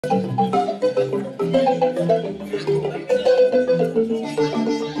If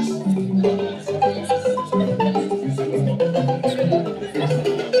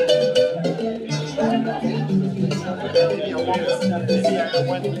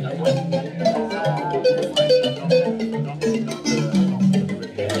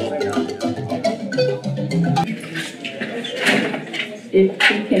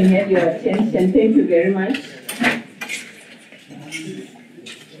we can have your attention, thank you very much.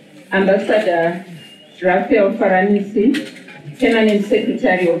 Ambassador Raphael Faranisi, Permanent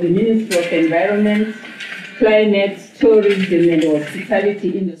Secretary of the Ministry of Environment, Climate, Tourism and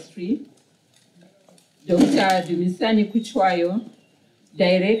Hospitality Industry, Dr. Dumisani Kuchwayo,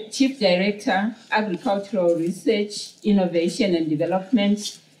 Chief Director, Agricultural Research, Innovation and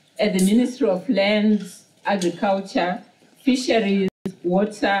Development at the Ministry of Lands, Agriculture, Fisheries,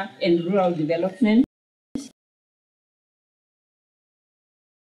 Water and Rural Development,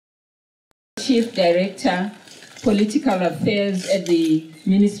 Chief Director, Political Affairs at the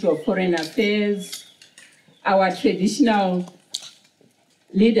Ministry of Foreign Affairs, our traditional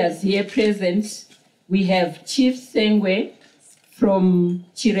leaders here present. We have Chief Sengwe from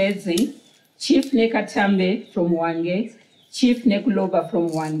Chirezi, Chief Nekatambe from Wange, Chief Nekuloba from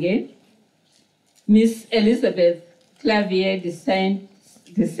Wange, Miss Elisabeth Claverie de Saint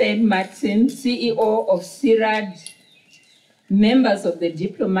Martin, CEO of CIRAD, members of the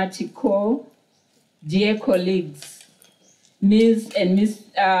Diplomatic Corps, dear colleagues, Ms. and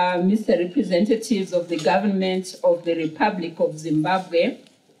Mr. representatives of the government of the Republic of Zimbabwe,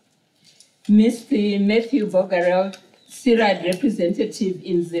 Mr. Matthew Bogarel, CIRAD representative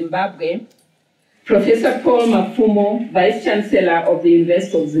in Zimbabwe, Professor Paul Mafumo, Vice Chancellor of the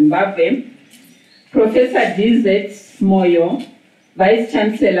University of Zimbabwe, Professor DZ Moyo, Vice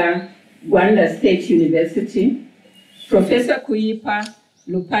Chancellor, Gwanda State University, Professor Kuipa,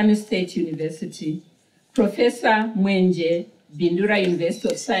 Lupani State University, Professor Mwenje, Bindura University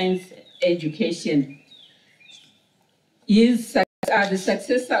of Science Education. He is the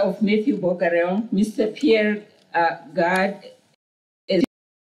successor of Matthew Bogarel, Mr. Pierre Gard,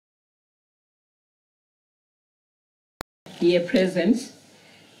 here present.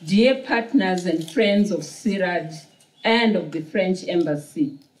 Dear partners and friends of CIRAD and of the French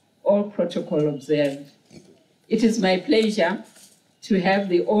Embassy, all protocol observed. It is my pleasure to have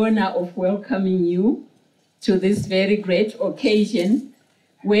the honor of welcoming you to this very great occasion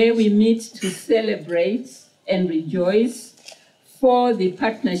where we meet to celebrate and rejoice for the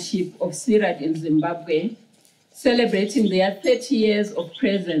partnership of CIRAD in Zimbabwe, celebrating their 30 years of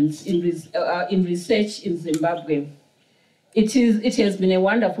presence in research in Zimbabwe. It has been a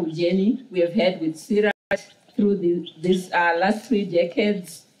wonderful journey we have had with CIRAD through these last 3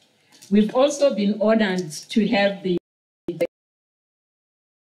 decades. We've also been honored to have the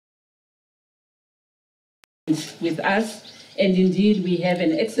with us, and indeed we have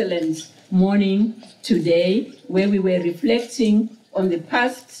an excellent morning today where we were reflecting on the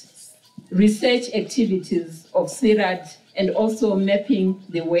past research activities of CIRAD and also mapping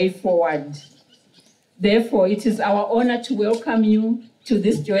the way forward. Therefore, it is our honor to welcome you to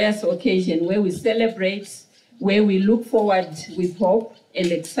this joyous occasion where we celebrate, where we look forward with hope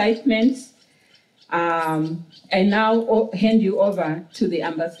and excitement. I now hand you over to the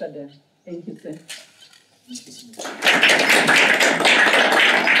Ambassador. Thank you, sir.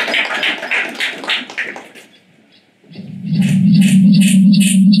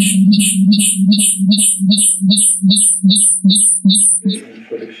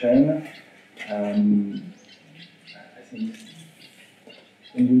 Introduction. I think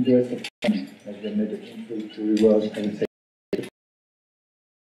in the interest of time, as we have made an introductory word, I would say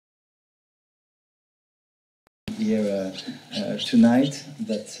here tonight.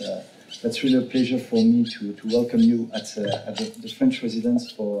 That's really a pleasure for me to welcome you at the French residence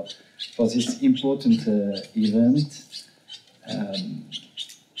for this important event.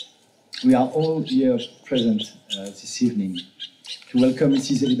 We are all here present this evening to welcome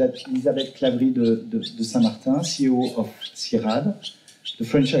Mrs. Elisabeth Claverie de Saint-Martin, CEO of CIRAD, the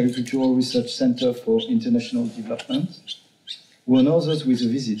French Agricultural Research Center for International Development, who honors us with a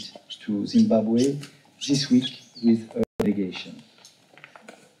visit to Zimbabwe this week with a delegation.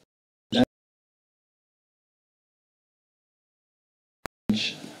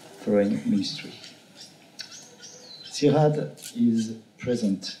 Foreign Ministry. CIRAD is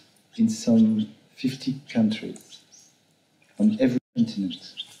present in some 50 countries on every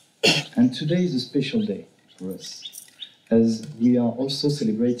continent. And today is a special day for us, as we are also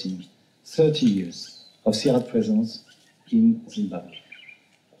celebrating 30 years of CIRAD presence in Zimbabwe.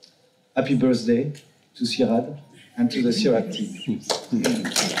 Happy birthday to CIRAD and to the CIRAD team.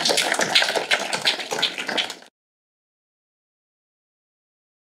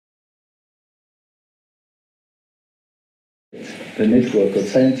 The network of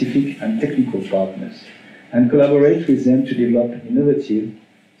scientific and technical partners and collaborate with them to develop innovative,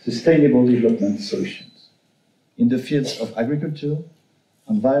 sustainable development solutions in the fields of agriculture,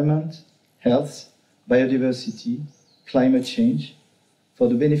 environment, health, biodiversity, climate change, for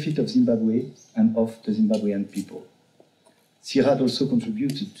the benefit of Zimbabwe and of the Zimbabwean people. CIRAD also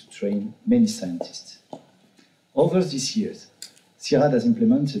contributed to train many scientists. Over these years, CIRAD has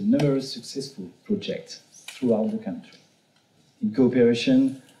implemented numerous successful projects throughout the country, in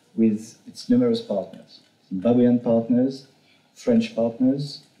cooperation with its numerous partners, Zimbabwean partners, French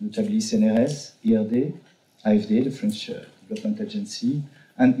partners, notably CNRS, ERD, AFD, the French Development Agency,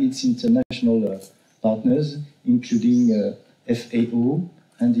 and its international partners, including FAO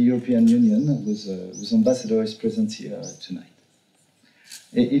and the European Union, whose Ambassador is present here tonight.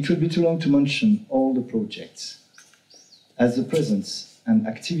 It would be too long to mention all the projects, as the presence and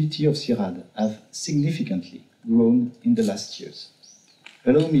activity of CIRAD have significantly grown in the last years.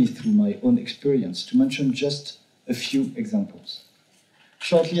 Allow me, through my own experience, to mention just a few examples.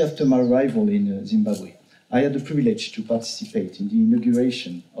 Shortly after my arrival in Zimbabwe, I had the privilege to participate in the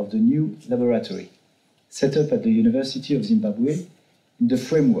inauguration of the new laboratory set up at the University of Zimbabwe in the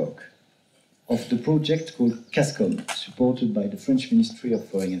framework of the project called CASCOM, supported by the French Ministry of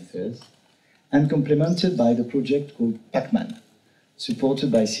Foreign Affairs, and complemented by the project called PACMAN,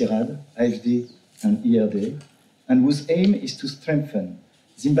 supported by CIRAD, AFD, and ERD, and whose aim is to strengthen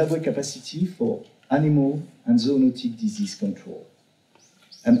Zimbabwe capacity for animal and zoonotic disease control.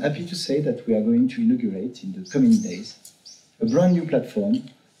 I'm happy to say that we are going to inaugurate in the coming days a brand new platform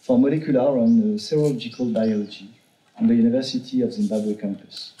for molecular and serological biology on the University of Zimbabwe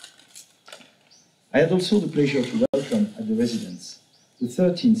campus. I had also the pleasure to welcome at the residence the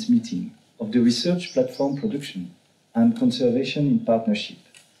 13th meeting of the Research Platform Production and Conservation in Partnership,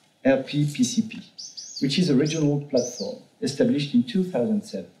 RPPCP, which is a regional platform established in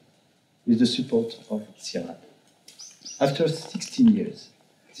 2007 with the support of CIRAD. After 16 years,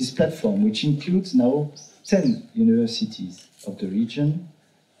 this platform, which includes now 10 universities of the region,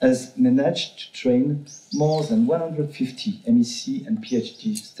 has managed to train more than 150 MEC and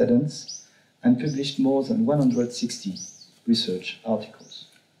PhD students and published more than 160 research articles.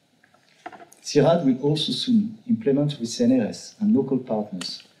 CIRAD will also soon implement with CNRS and local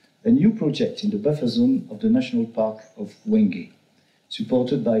partners a new project in the buffer zone of the National Park of Wenge,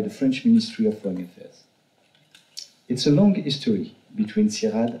 supported by the French Ministry of Foreign Affairs. It's a long history between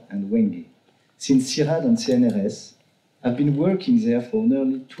CIRAD and Wenge, since CIRAD and CNRS have been working there for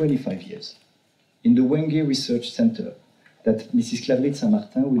nearly 25 years, in the Wenge Research Center that Mrs. Claverie de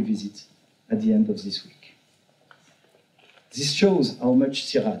Saint-Martin will visit at the end of this week. This shows how much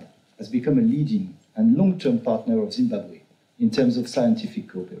CIRAD has become a leading and long-term partner of Zimbabwe in terms of scientific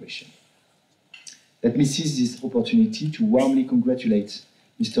cooperation. Let me seize this opportunity to warmly congratulate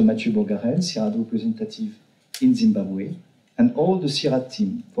Mr. Mathieu Bourgarel, CIRAD representative in Zimbabwe, and all the CIRAD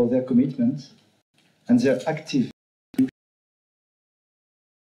team for their commitment and their active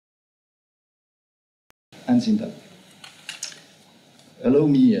and Zimbabwe. Allow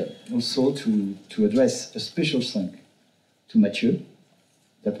me also to address a special thank to Mathieu,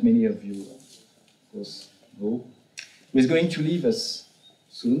 that many of you, of course, know, who is going to leave us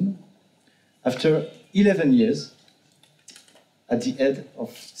soon, after 11 years at the head of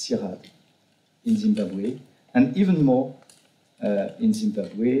CIRAD in Zimbabwe, and even more in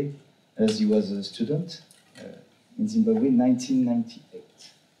Zimbabwe, as he was a student in Zimbabwe in 1998.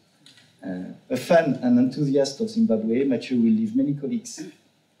 A fan and enthusiast of Zimbabwe, Mathieu will leave many colleagues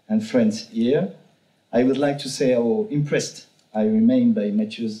and friends here. I would like to say how impressed I remain by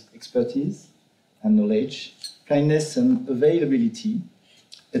Mathieu's expertise and knowledge, kindness and availability,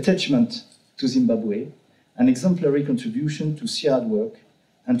 attachment to Zimbabwe, an exemplary contribution to CIRAD work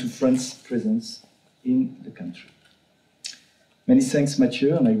and to France's presence in the country. Many thanks,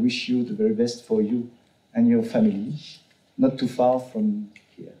 Mathieu, and I wish you the very best for you and your family, not too far from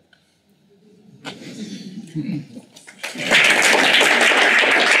here.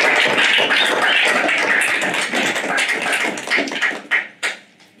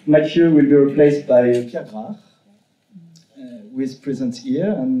 Mathieu will be replaced by Pierre Grach, who is present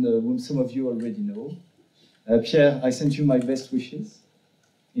here and whom some of you already know. Pierre, I send you my best wishes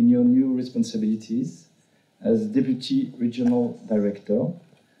in your new responsibilities as Deputy Regional Director,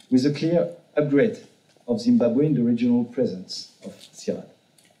 with a clear upgrade of Zimbabwe in the regional presence of CIRAD.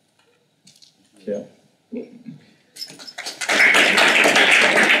 Pierre.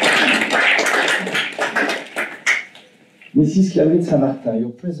 Mrs. Claverie de Saint-Martin,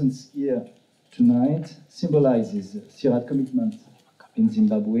 your presence here tonight symbolizes CIRAD commitment in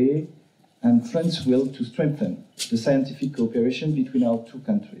Zimbabwe and France's will to strengthen the scientific cooperation between our two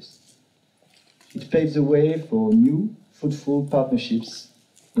countries. It paves the way for new, fruitful partnerships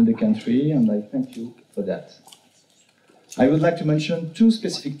in the country, and I thank you for that. I would like to mention two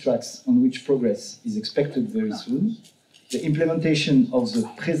specific tracks on which progress is expected very soon. The implementation of the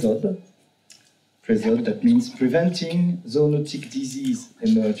PRESOD, that means Preventing Zoonotic Disease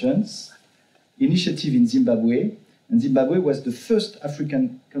Emergence, initiative in Zimbabwe, and Zimbabwe was the first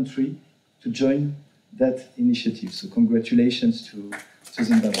African country to join that initiative. So congratulations to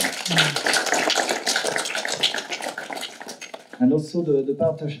Zimbabwe. And also the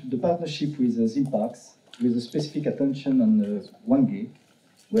partnership with Zimparks, with a specific attention on Wange,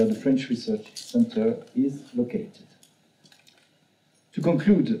 where the French Research Center is located. To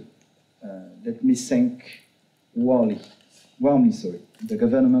conclude, let me thank warmly the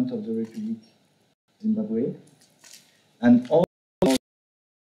government of the Republic of Zimbabwe and all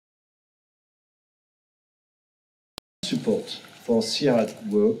support for CIRAD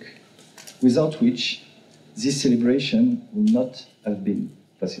work, without which this celebration would not have been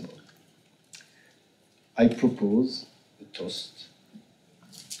possible. I propose a toast.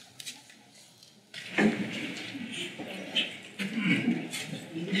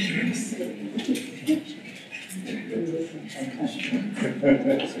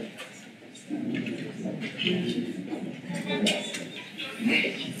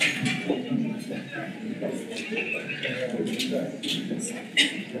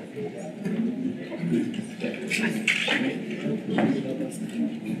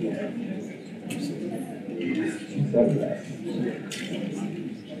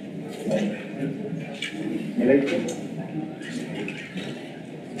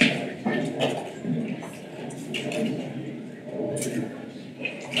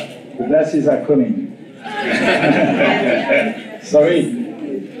 The glasses are coming. Sorry.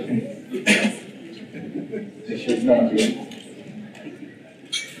 They should not be.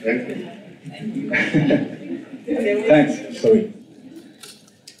 Thanks. Sorry.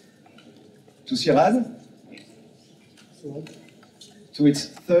 To CIRAD, to its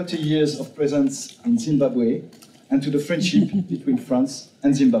 30 years of presence in Zimbabwe, and to the friendship between France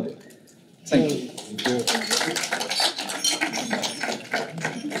and Zimbabwe. Thank you.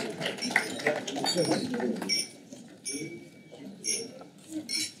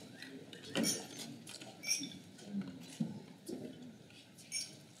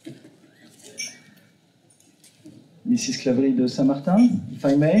 Mrs. Claverie de Saint-Martin, if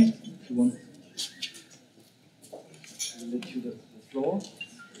I may, if you want. I'll let you the floor.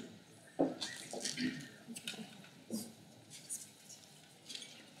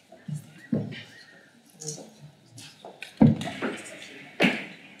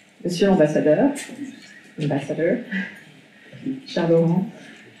 Monsieur l'Ambassadeur, Ambassador, Shalom.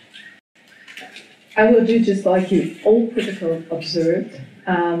 I will do just like you, all protocol observed.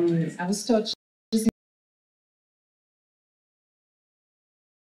 I will start.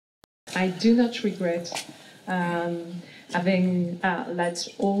 I do not regret having led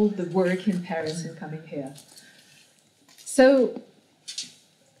all the work in Paris and coming here. So,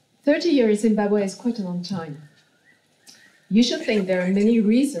 30 years in Zimbabwe is quite a long time. You should think there are many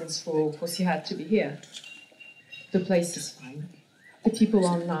reasons for CIRAD to be here. The place is fine, the people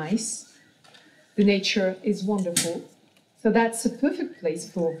are nice, the nature is wonderful. So that's a perfect place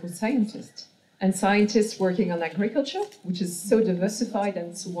for scientists. And scientists working on agriculture, which is so diversified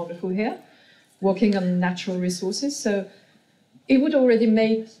and so wonderful here, working on natural resources. So it would already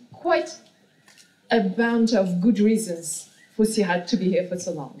make quite a bunch of good reasons for CIRAD to be here for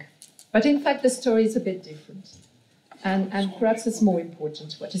so long. But in fact, the story is a bit different. And perhaps it's more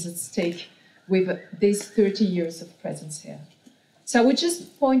important, what is at stake with these 30 years of presence here. So I would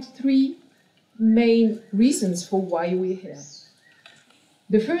just point three main reasons for why we're here.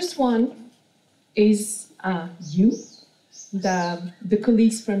 The first one is you, the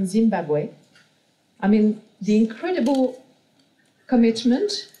colleagues from Zimbabwe. I mean, the incredible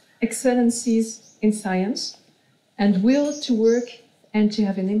commitment, excellencies in science, and will to work and to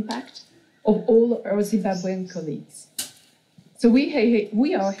have an impact of all our Zimbabwean colleagues. So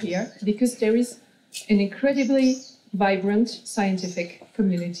we are here because there is an incredibly vibrant scientific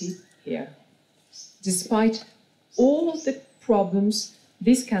community here, despite all the problems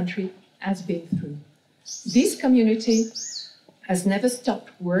this country has been through. This community has never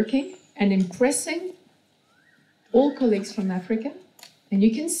stopped working and impressing all colleagues from Africa. And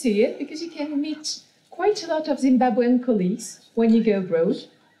you can see it because you can meet quite a lot of Zimbabwean colleagues when you go abroad.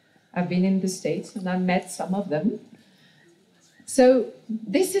 I've been in the States and I met some of them. So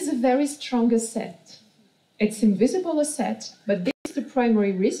this is a very strong asset. It's invisible asset, but this is the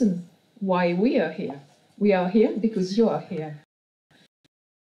primary reason why we are here. We are here because you are here.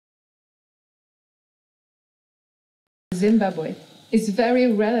 Zimbabwe is very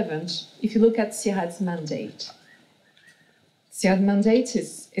relevant if you look at CIRAD's mandate. CIRAD mandate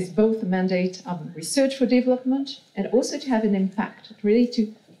is both a mandate of research for development and also to have an impact, really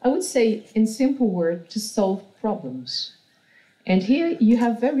to, I would say in simple words, to solve problems. And here you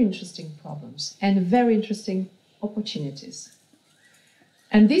have very interesting problems and very interesting opportunities.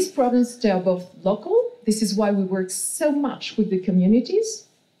 And these problems, they are both local. This is why we work so much with the communities.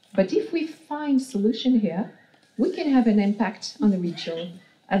 But if we find solution here, we can have an impact on the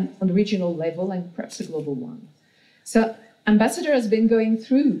regional level and perhaps a global one. So Ambassador has been going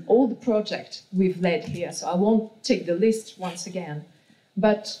through all the projects we've led here, so I won't take the list once again.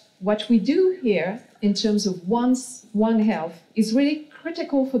 But what we do here in terms of One Health is really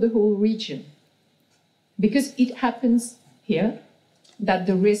critical for the whole region, because it happens here that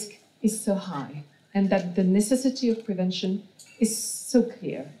the risk is so high and that the necessity of prevention is so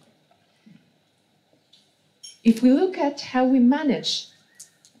clear. If we look at how we manage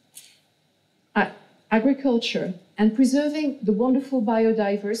agriculture and preserving the wonderful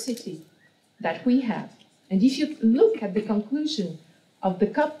biodiversity that we have, and if you look at the conclusion of the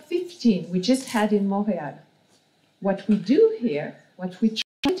COP15 we just had in Montreal, what we do here, what we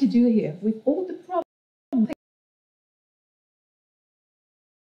try to do here with all the problems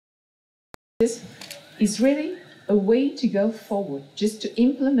is really a way to go forward, just to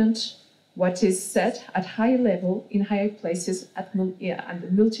implement what is said at higher level, in higher places, at the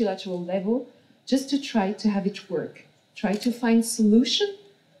multilateral level, just to try to have it work. Try to find solution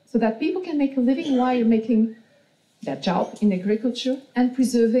so that people can make a living while making their job in agriculture and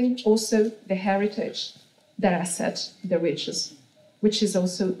preserving also the heritage, their asset, the riches, which is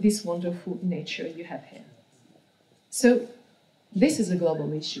also this wonderful nature you have here. So this is a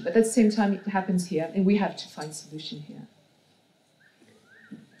global issue, but at the same time it happens here and we have to find solution here.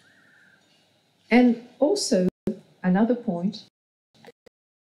 And also, another point,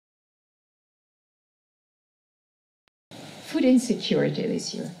 food insecurity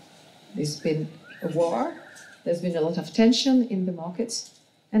this year. There's been a war, there's been a lot of tension in the markets,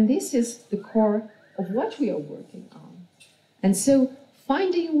 and this is the core of what we are working on. And so,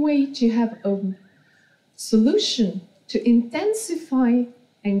 finding a way to have a solution to intensify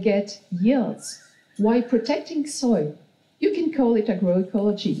and get yields while protecting soil. You can call it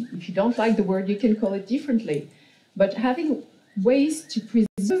agroecology. If you don't like the word, you can call it differently. But having ways to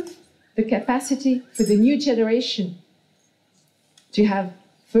preserve the capacity for the new generation to have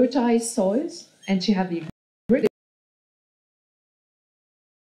fertile soils and to have the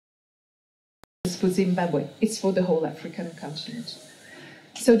for Zimbabwe. It's for the whole African continent.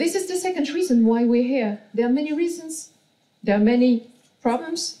 So this is the second reason why we're here. There are many reasons. There are many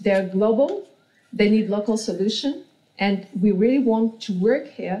problems. They're global. They need local solution. And we really want to work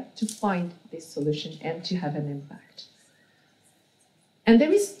here to find this solution and to have an impact. And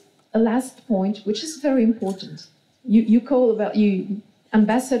there is a last point, which is very important.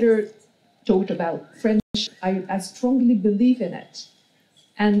 Ambassador talked about friendship. I strongly believe in it.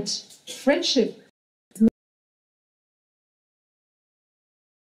 And friendship is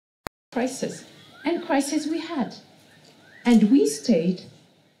crisis. And crisis we had. And we stayed,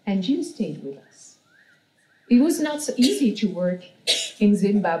 and you stayed with us. It was not so easy to work in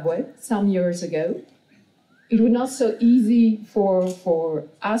Zimbabwe some years ago. It was not so easy for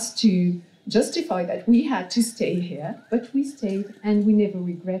us to justify that we had to stay here, but we stayed and we never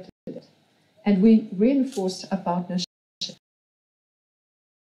regretted it. And we reinforced a partnership.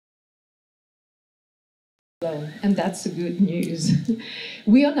 And that's the good news.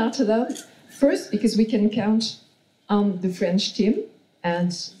 We are not alone. First, because we can count on the French team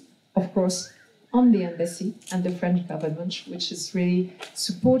and, of course, on the embassy and the French government, which is really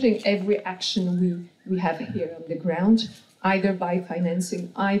supporting every action we have here on the ground, either by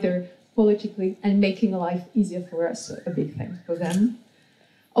financing, either politically, and making life easier for us. A big thanks for them.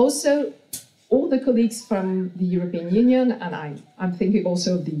 Also, all the colleagues from the European Union, and I'm thinking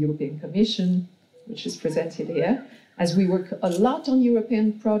also of the European Commission, which is presented here, as we work a lot on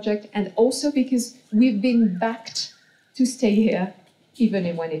European projects, and also because we've been backed to stay here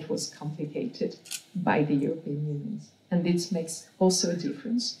even when it was complicated by the European Union. And this makes also a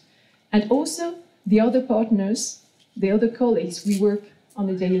difference. And also the other partners, the other colleagues, we work on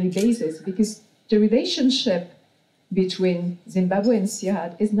a daily basis because the relationship between Zimbabwe and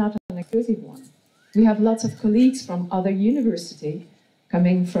CIRAD is not an exclusive one. We have lots of colleagues from other universities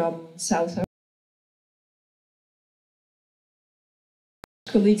coming from South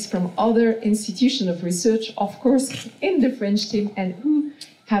colleagues from other institutions of research, of course, in the French team, and who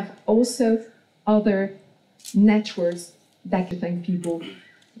have also other networks that can thank people.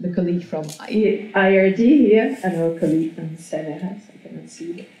 The colleague from IRD here, and our colleague from CEEO, I cannot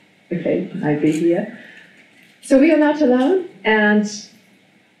see it. Okay, might be here. So we are not alone, and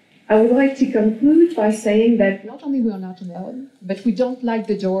I would like to conclude by saying that not only we are not alone, but we don't like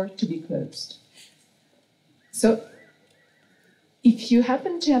the door to be closed. So if you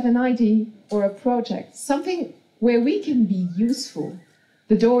happen to have an idea or a project, something where we can be useful,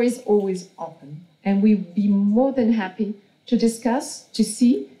 the door is always open, and we'd be more than happy to discuss, to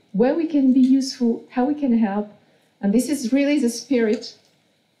see where we can be useful, how we can help. And this is really the spirit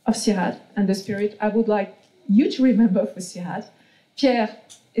of CIRAD, and the spirit I would like you to remember for CIRAD. Pierre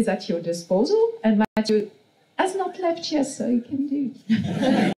is at your disposal, and Mathieu has not left yet, so he can do.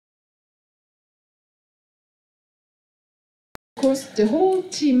 Of course, the whole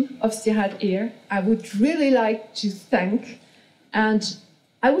team of CIRAD here, I would really like to thank, and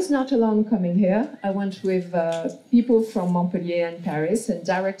I was not alone coming here. I went with people from Montpellier and Paris, and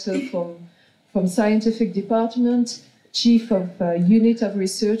director from scientific department, chief of unit of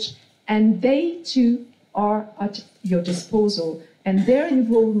research, and they too are at your disposal, and their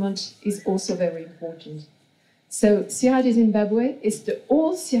involvement is also very important. So CIRAD Zimbabwe is the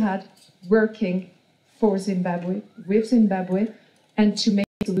whole CIRAD working for Zimbabwe, with Zimbabwe, and to make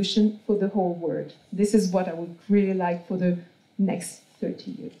a solution for the whole world. This is what I would really like for the next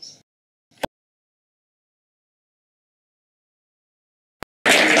 30 years.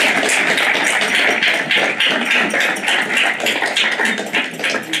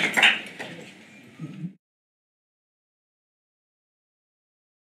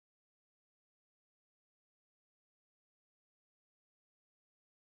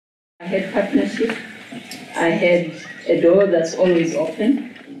 I had partnership. I had a door that's always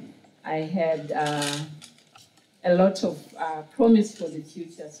open. I had a lot of promise for the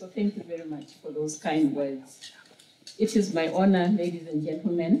future. So thank you very much for those kind words. It is my honor, ladies and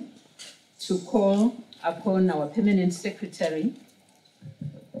gentlemen, to call upon our permanent secretary.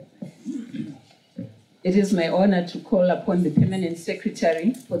 It is my honor to call upon the permanent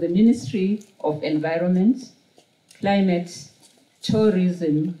secretary for the Ministry of Environment, Climate,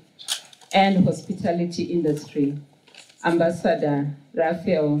 Tourism, and Hospitality Industry, Ambassador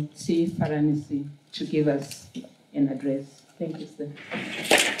Raphael C. Faranisi, to give us an address. Thank you, sir.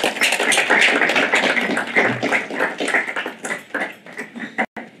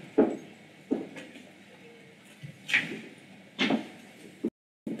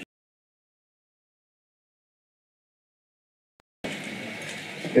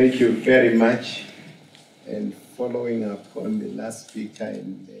 Thank you very much. And following up on the last speaker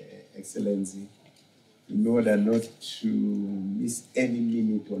and Excellency, in order not to miss any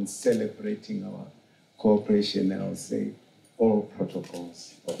minute on celebrating our cooperation, I'll say all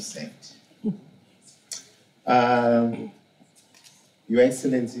protocols observed. Your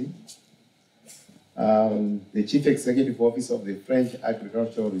Excellency, the Chief Executive Officer of the French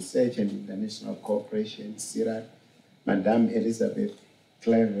Agricultural Research and International Cooperation, CIRAD, Madame Elisabeth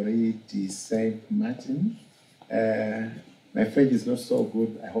Claverie de Saint-Martin. My French is not so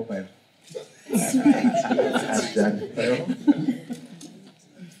good. I hope I've done well.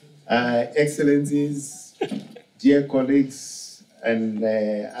 Excellencies, dear colleagues, and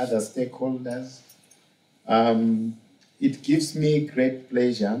other stakeholders, it gives me great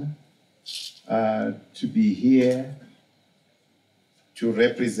pleasure to be here to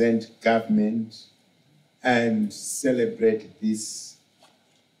represent government and celebrate this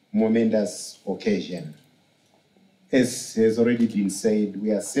momentous occasion. As has already been said,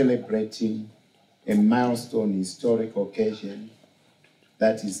 we are celebrating a milestone historic occasion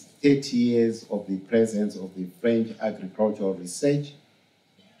that is 30 years of the presence of the French Agricultural Research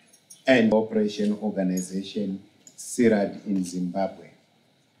and Cooperation Organization, CIRAD, in Zimbabwe.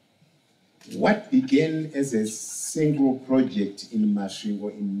 What began as a single project in Masvingo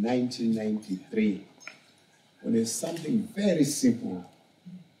in 1993 was something very simple: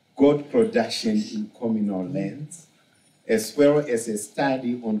 goat production in communal lands, as well as a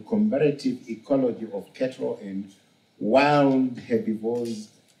study on comparative ecology of cattle and wild herbivores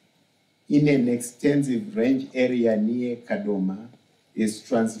in an extensive range area near Kadoma, is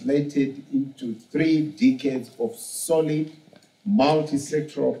translated into 3 decades of solid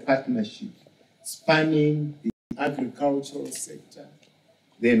multi-sectoral partnership spanning the agricultural sector,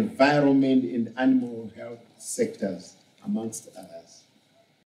 the environment and animal health sectors, amongst others.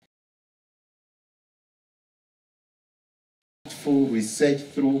 Full research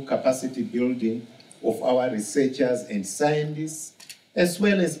through capacity building of our researchers and scientists as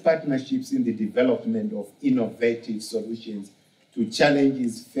well as partnerships in the development of innovative solutions to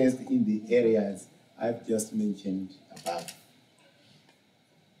challenges faced in the areas I've just mentioned above.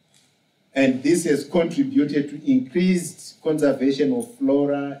 And this has contributed to increased conservation of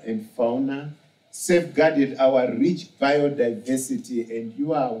flora and fauna, safeguarded our rich biodiversity, and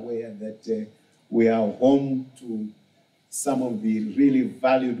you are aware that we are home to some of the really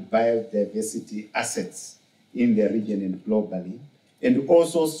valued biodiversity assets in the region and globally, and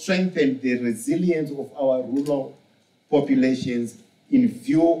also strengthened the resilience of our rural populations in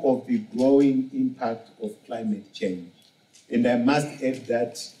view of the growing impact of climate change. And I must add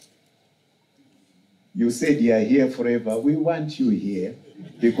that you said you are here forever. We want you here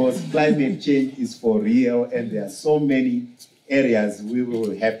because climate change is for real and there are so many areas we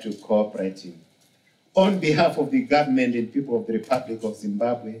will have to cooperate in. On behalf of the government and people of the Republic of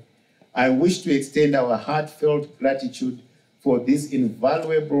Zimbabwe, I wish to extend our heartfelt gratitude for this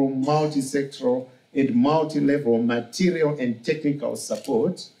invaluable multi-sectoral and multi-level material and technical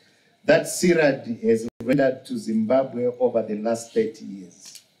support that CIRAD has rendered to Zimbabwe over the last 30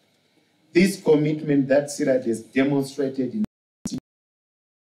 years. This commitment that CIRAD has demonstrated in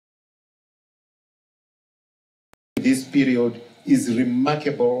this period is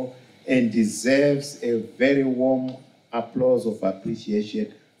remarkable and deserves a very warm applause of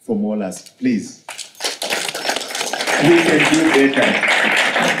appreciation from all us. Please. We can do better.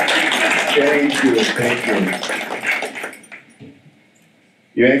 Thank you, thank you.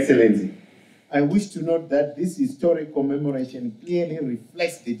 Your Excellency, I wish to note that this historic commemoration clearly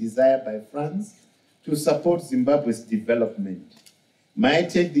reflects the desire by France to support Zimbabwe's development. May I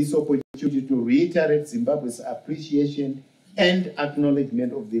take this opportunity to reiterate Zimbabwe's appreciation and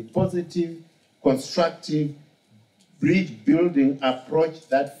acknowledgement of the positive, constructive, bridge-building approach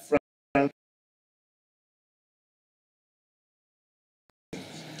that France.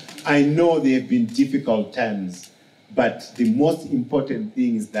 I know there have been difficult times, but the most important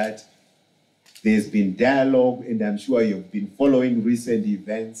thing is that there's been dialogue, and I'm sure you've been following recent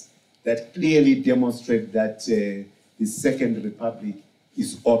events that clearly demonstrate that the Second Republic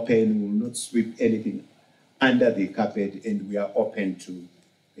is open, will not sweep anything under the carpet, and we are open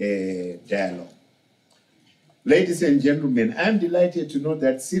to dialogue. Ladies and gentlemen, I'm delighted to know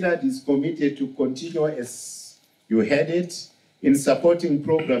that CIRAD is committed to continue, as you heard it, in supporting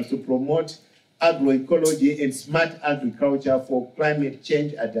programs to promote agroecology and smart agriculture for climate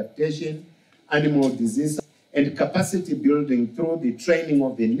change adaptation, animal disease, and capacity building through the training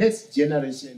of the next generation